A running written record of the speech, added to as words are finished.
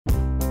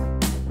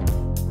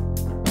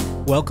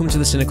Welcome to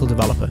The Cynical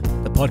Developer,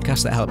 the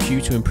podcast that helps you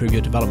to improve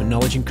your development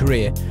knowledge and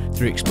career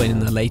through explaining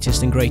the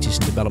latest and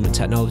greatest in development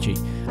technology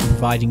and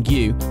providing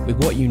you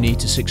with what you need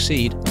to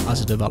succeed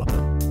as a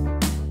developer.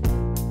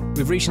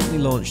 We've recently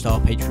launched our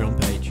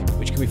Patreon page,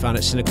 which can be found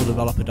at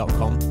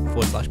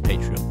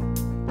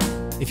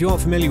cynicaldeveloper.com/Patreon. If you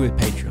aren't familiar with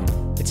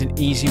Patreon, it's an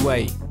easy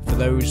way for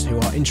those who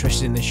are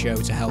interested in this show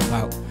to help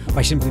out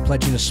by simply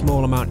pledging a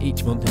small amount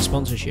each month in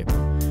sponsorship.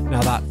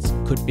 Now that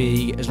could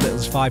be as little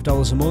as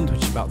 $5 a month,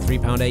 which is about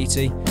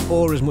 £3.80,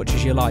 or as much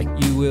as you like.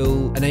 You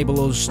will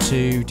enable us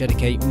to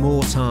dedicate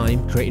more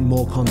time creating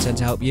more content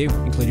to help you,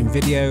 including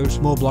videos,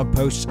 more blog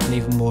posts, and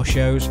even more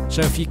shows.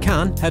 So if you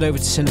can, head over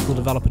to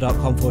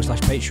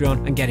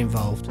cynicaldeveloper.com/Patreon and get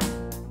involved.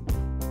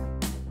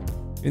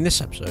 In this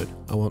episode,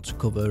 I want to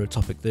cover a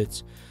topic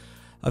that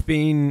I've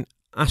been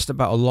asked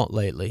about a lot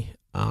lately,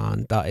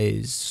 and that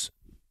is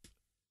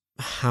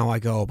how I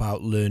go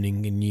about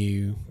learning a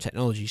new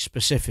technology,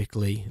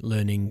 specifically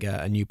learning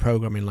a new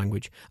programming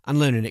language and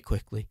learning it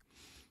quickly,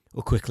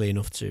 or quickly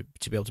enough to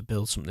be able to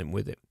build something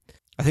with it.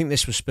 I think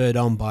this was spurred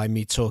on by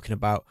me talking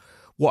about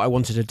what I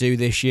wanted to do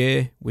this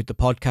year with the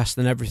podcast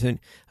and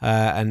everything,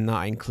 and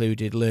that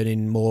included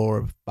learning more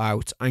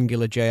about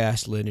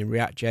AngularJS, learning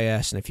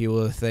React.js and a few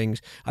other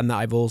things, and that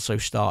I've also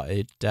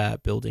started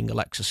building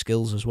Alexa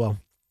skills as well.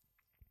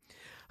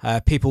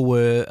 People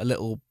were a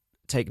little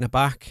taken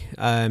aback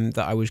that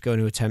I was going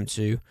to attempt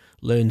to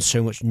learn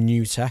so much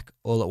new tech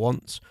all at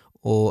once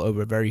or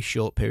over a very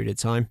short period of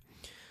time.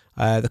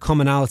 The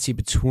commonality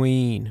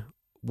between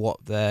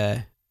what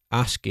they're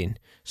asking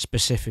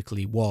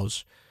specifically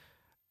was,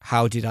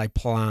 how did I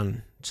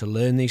plan to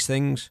learn these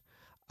things,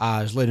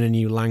 as learning a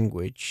new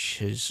language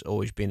has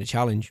always been a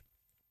challenge.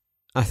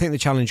 I think the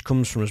challenge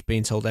comes from us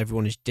being told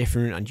everyone is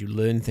different and you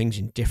learn things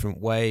in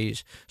different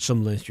ways.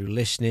 Some learn through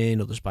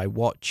listening, others by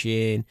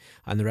watching,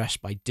 and the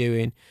rest by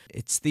doing.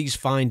 It's these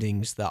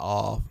findings that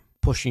are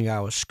pushing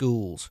our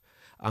schools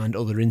and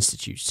other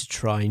institutes to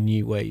try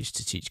new ways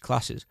to teach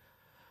classes,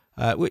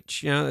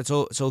 which, it's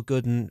all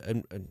good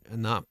and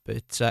that.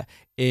 But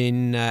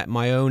in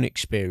my own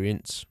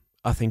experience,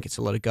 I think it's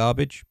a lot of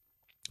garbage,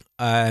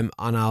 and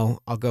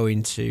I'll go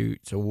into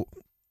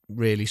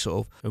really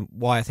sort of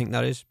why I think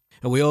that is.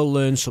 And we all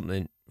learn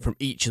something from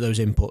each of those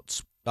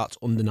inputs. That's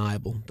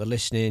undeniable. The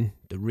listening,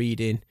 the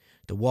reading,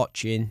 the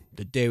watching,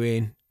 the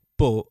doing.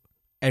 But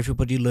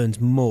everybody learns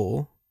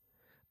more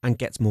and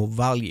gets more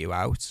value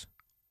out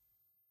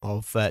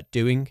of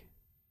doing,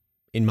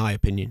 in my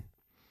opinion.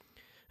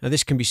 Now,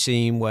 this can be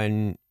seen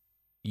when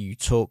you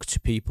talk to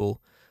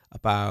people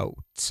about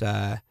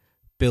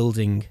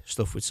building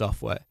stuff with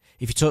software.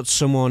 If you talk to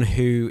someone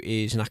who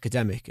is an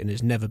academic and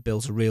has never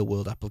built a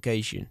real-world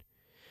application,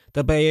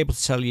 they'll be able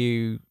to tell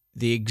you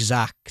the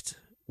exact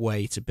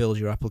way to build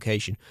your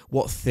application,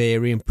 what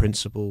theory and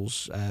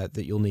principles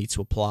that you'll need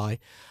to apply,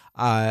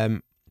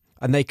 and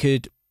they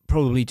could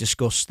probably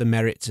discuss the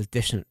merits of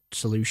different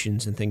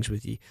solutions and things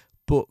with you.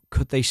 But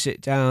could they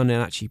sit down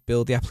and actually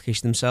build the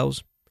application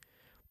themselves?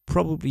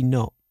 Probably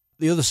not.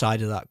 The other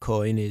side of that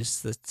coin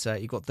is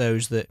that you've got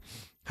those that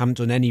haven't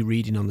done any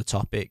reading on the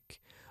topic,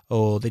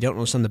 or they don't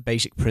understand the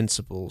basic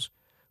principles,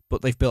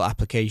 but they've built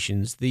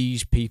applications.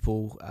 These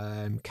people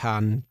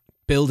can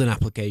build an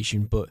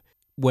application, but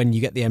when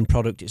you get the end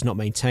product, it's not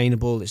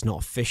maintainable, it's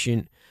not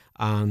efficient,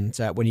 and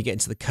when you get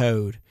into the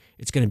code,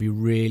 it's going to be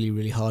really,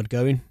 really hard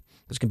going.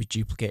 There's going to be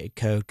duplicated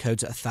code,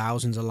 codes that are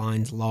thousands of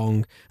lines long,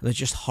 and there's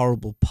just a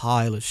horrible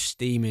pile of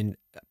steaming.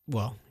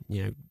 Well,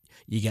 you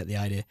get the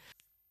idea.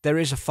 There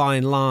is a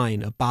fine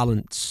line, a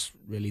balance,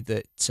 really,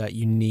 that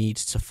you need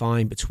to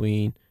find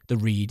between the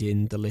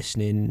reading, the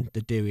listening,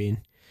 the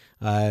doing,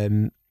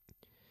 to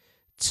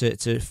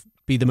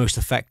be the most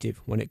effective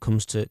when it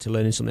comes to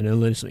learning something and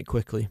learning something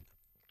quickly.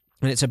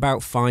 And it's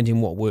about finding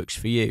what works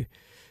for you.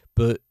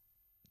 But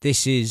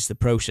this is the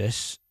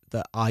process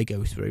that I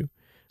go through.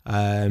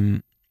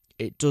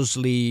 It does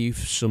leave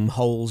some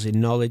holes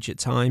in knowledge at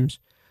times,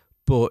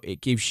 but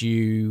it gives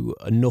you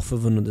enough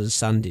of an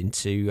understanding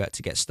to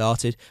get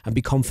started and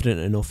be confident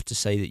enough to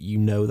say that you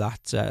know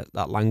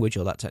that language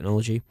or that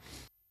technology.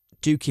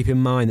 Do keep in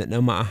mind that no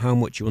matter how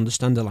much you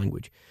understand a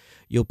language,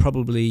 you'll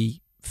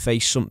probably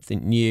face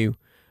something new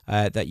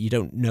that you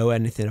don't know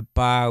anything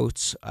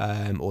about,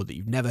 or that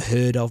you've never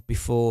heard of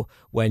before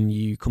when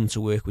you come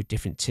to work with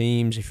different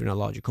teams, if you're in a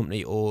larger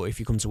company, or if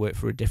you come to work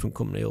for a different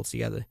company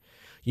altogether.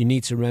 You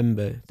need to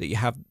remember that you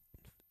have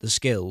the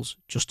skills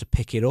just to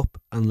pick it up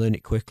and learn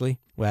it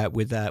quickly,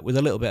 with a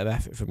little bit of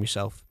effort from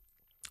yourself,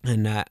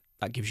 and that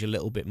gives you a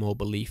little bit more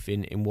belief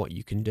in what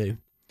you can do.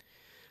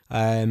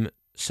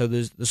 So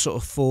there's the sort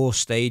of 4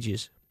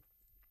 stages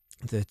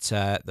that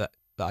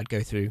I'd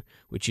go through,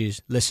 which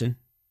is listen,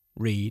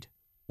 read,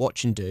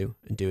 watch and do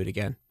it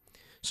again.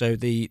 So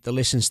the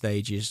listen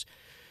stage is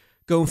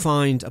go and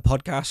find a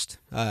podcast,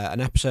 an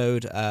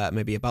episode,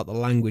 maybe about the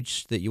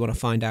language that you want to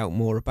find out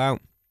more about.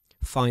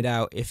 Find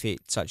out if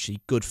it's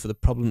actually good for the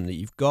problem that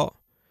you've got,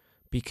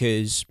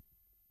 because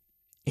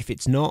if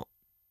it's not,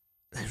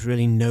 there's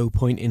really no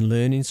point in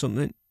learning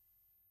something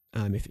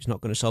if it's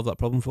not going to solve that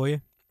problem for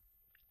you.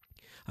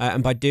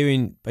 And by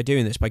doing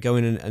this, by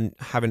going and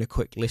having a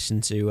quick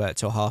listen to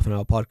a half an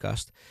hour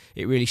podcast,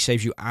 it really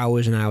saves you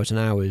hours and hours and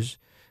hours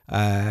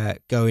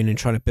going and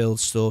trying to build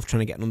stuff, trying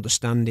to get an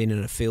understanding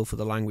and a feel for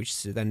the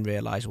language to then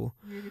realise, well,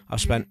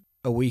 I've spent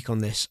a week on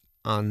this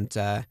and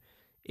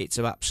it's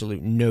of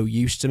absolute no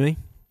use to me.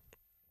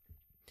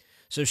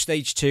 So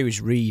stage 2 is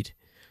read.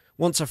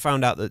 Once I've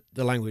found out that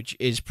the language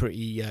is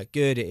pretty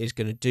good, it is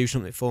going to do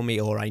something for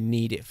me, or I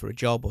need it for a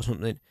job or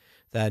something,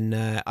 then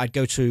I'd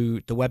go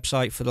to the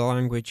website for the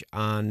language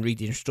and read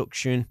the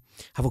instruction,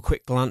 have a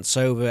quick glance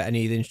over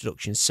any of the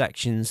introduction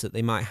sections that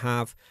they might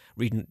have,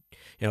 reading,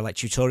 like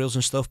tutorials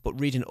and stuff, but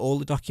reading all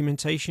the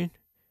documentation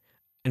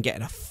and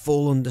getting a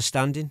full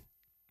understanding.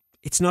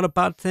 It's not a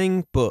bad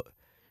thing, but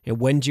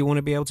when do you want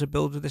to be able to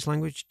build with this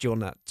language? Do you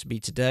want that to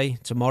be today,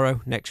 tomorrow,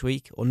 next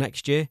week, or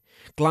next year?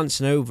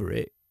 Glancing over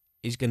it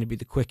is going to be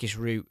the quickest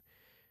route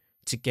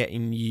to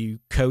getting you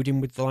coding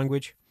with the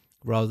language,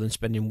 rather than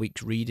spending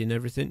weeks reading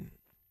everything.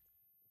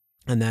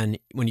 And then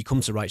when you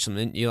come to write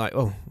something, you're like,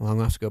 oh, well, I'm going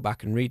to have to go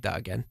back and read that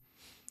again.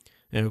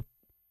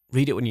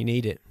 Read it when you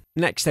need it.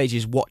 Next stage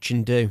is watch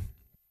and do.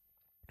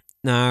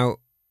 Now,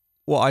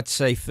 what I'd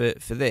say for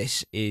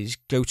this is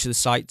go to the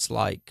sites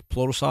like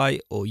Pluralsight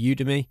or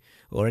Udemy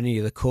or any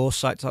of the course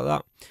sites like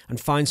that, and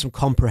find some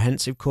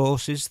comprehensive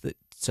courses that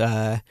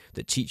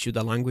teach you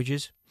the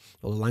languages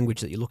or the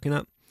language that you're looking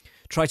at.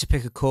 Try to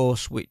pick a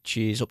course which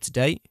is up to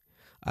date,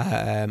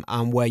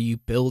 and where you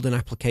build an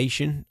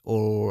application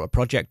or a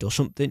project or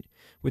something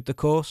with the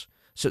course.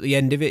 So at the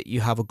end of it,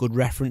 you have a good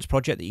reference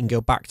project that you can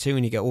go back to,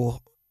 and you go, oh,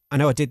 I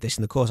know I did this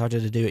in the course, how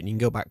did I do it? And you can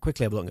go back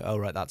quickly, have a look and go, oh,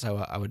 right, that's how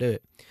I would do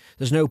it.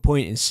 There's no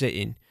point in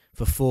sitting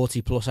for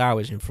 40 plus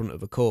hours in front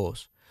of a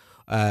course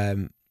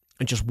and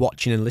just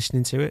watching and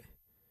listening to it.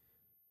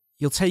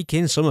 You'll take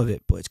in some of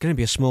it, but it's going to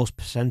be a small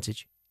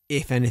percentage,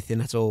 if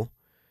anything at all.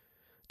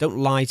 Don't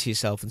lie to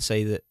yourself and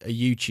say that a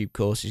YouTube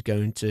course is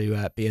going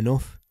to be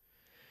enough,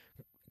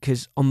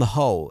 because on the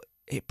whole,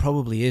 it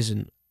probably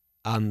isn't.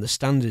 And the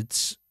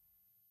standards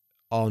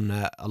on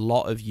a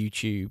lot of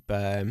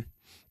YouTube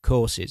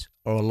courses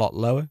are a lot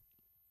lower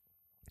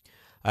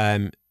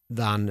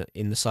than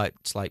in the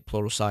sites like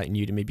Pluralsight and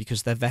Udemy,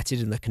 because they're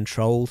vetted and they're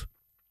controlled.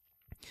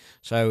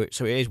 So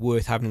it is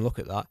worth having a look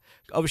at that.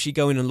 Obviously,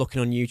 going and looking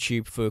on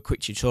YouTube for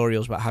quick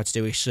tutorials about how to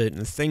do a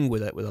certain thing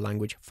with a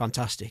language,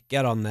 fantastic.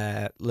 Get on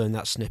there, learn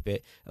that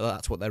snippet.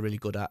 That's what they're really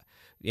good at.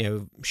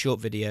 Short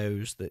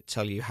videos that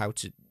tell you how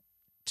to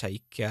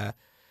take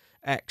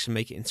X and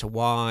make it into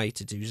Y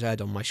to do Z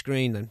on my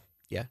screen. Then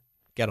yeah,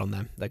 get on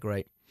them. They're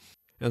great.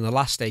 And the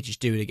last stage is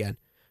do it again.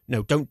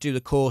 No, don't do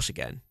the course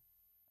again,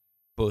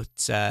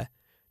 but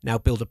now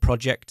build a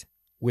project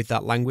with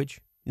that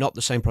language. Not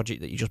the same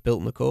project that you just built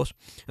in the course.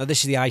 Now,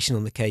 this is the icing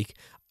on the cake,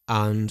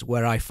 and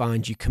where I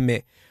find you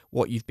commit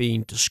what you've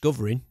been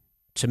discovering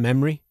to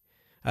memory.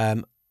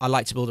 I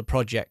like to build a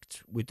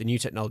project with the new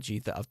technology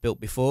that I've built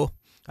before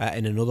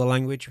in another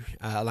language,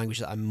 a language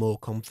that I'm more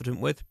confident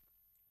with.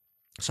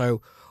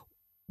 So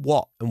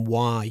what and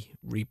why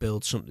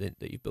rebuild something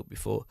that you've built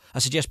before? I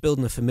suggest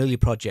building a familiar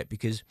project,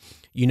 because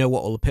you know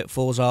what all the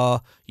pitfalls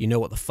are, you know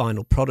what the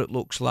final product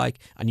looks like,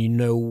 and you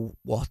know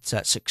what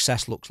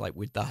success looks like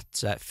with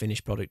that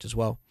finished product as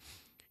well.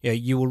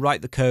 You will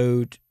write the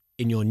code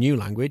in your new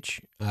language,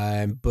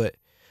 but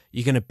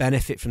you're going to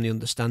benefit from the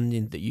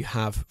understanding that you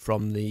have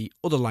from the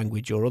other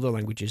language or other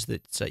languages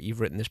that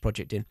you've written this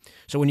project in.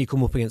 So when you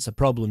come up against a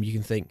problem, you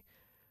can think,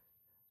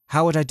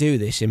 how would I do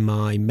this in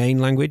my main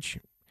language?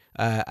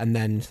 And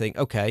then think,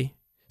 okay,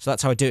 so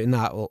that's how I do it in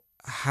that, or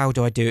how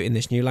do I do it in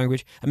this new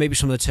language? And maybe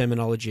some of the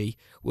terminology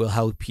will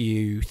help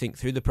you think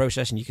through the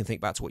process, and you can think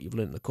back to what you've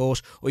learned in the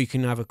course, or you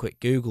can have a quick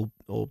Google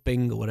or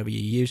Bing or whatever you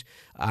use,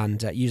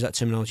 and use that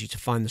terminology to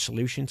find the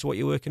solution to what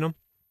you're working on.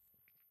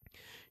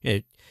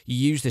 You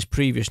use this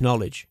previous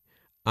knowledge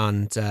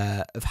and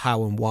of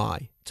how and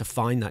why to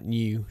find that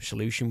new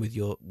solution with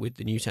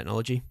the new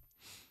technology.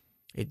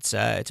 It's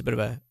a bit of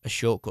a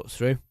shortcut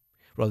through,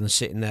 rather than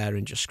sitting there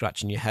and just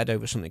scratching your head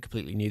over something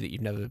completely new that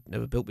you've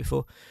never built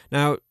before.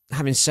 Now,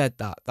 having said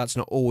that, that's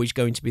not always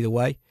going to be the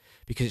way,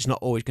 because it's not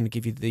always going to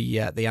give you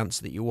the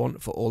answer that you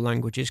want for all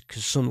languages,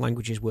 because some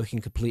languages work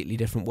in completely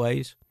different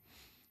ways.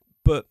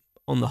 But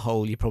on the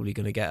whole, you're probably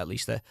going to get at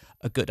least a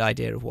good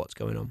idea of what's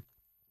going on.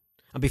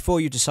 And before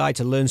you decide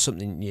to learn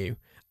something new,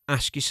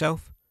 ask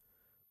yourself,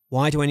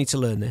 why do I need to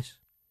learn this?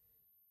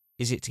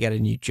 Is it to get a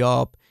new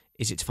job?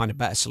 Is it to find a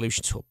better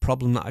solution to a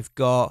problem that I've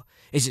got?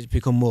 Is it to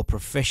become more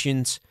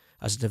proficient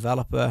as a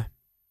developer?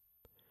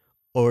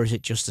 Or is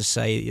it just to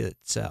say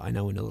that I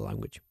know another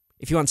language?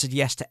 If you answered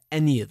yes to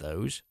any of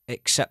those,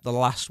 except the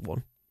last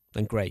one,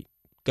 then great.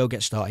 Go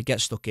get started,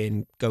 get stuck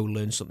in, go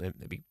learn something.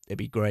 It'd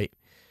be great.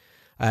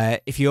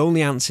 If you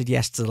only answered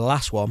yes to the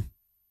last one,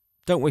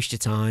 don't waste your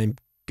time.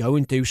 Go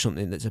and do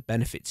something that's a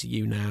benefit to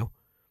you now.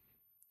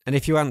 And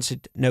if you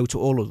answered no to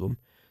all of them,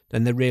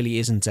 then there really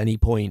isn't any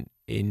point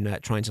in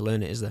trying to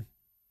learn it, is there?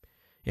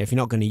 If you're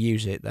not going to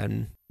use it,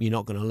 then you're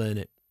not going to learn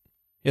it.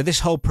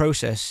 This whole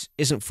process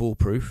isn't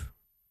foolproof,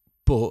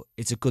 but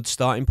it's a good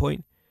starting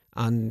point.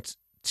 And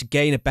to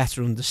gain a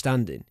better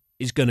understanding,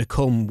 is going to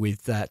come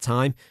with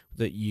time,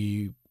 that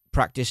you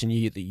practice and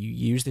that you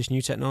use this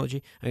new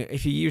technology. And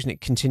if you're using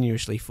it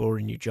continuously for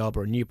a new job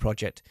or a new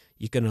project,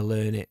 you're going to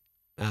learn it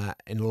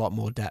in a lot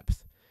more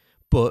depth.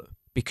 But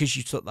because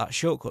you took that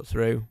shortcut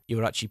through,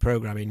 you're actually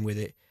programming with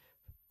it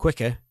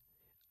quicker,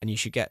 and you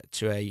should get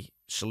to a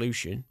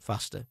solution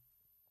faster.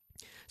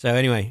 So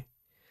anyway,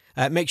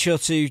 make sure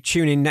to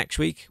tune in next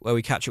week where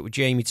we catch up with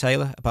Jamie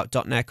Taylor about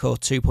 .NET Core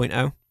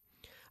 2.0.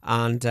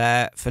 And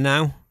for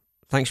now,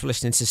 thanks for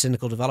listening to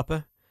Cynical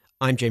Developer.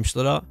 I'm James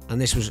Stoddart, and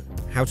this was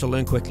How to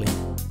Learn Quickly.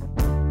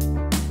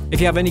 If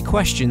you have any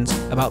questions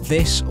about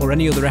this or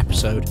any other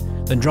episode,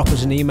 then drop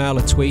us an email,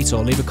 a tweet,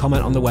 or leave a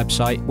comment on the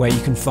website where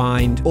you can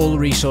find all the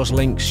resource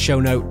links, show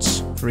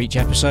notes for each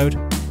episode.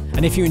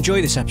 And if you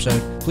enjoy this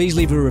episode, please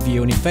leave a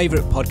review on your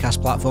favourite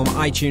podcast platform,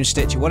 iTunes,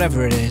 Stitcher,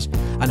 whatever it is,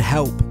 and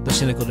help the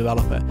Cynical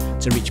Developer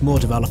to reach more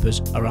developers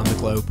around the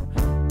globe.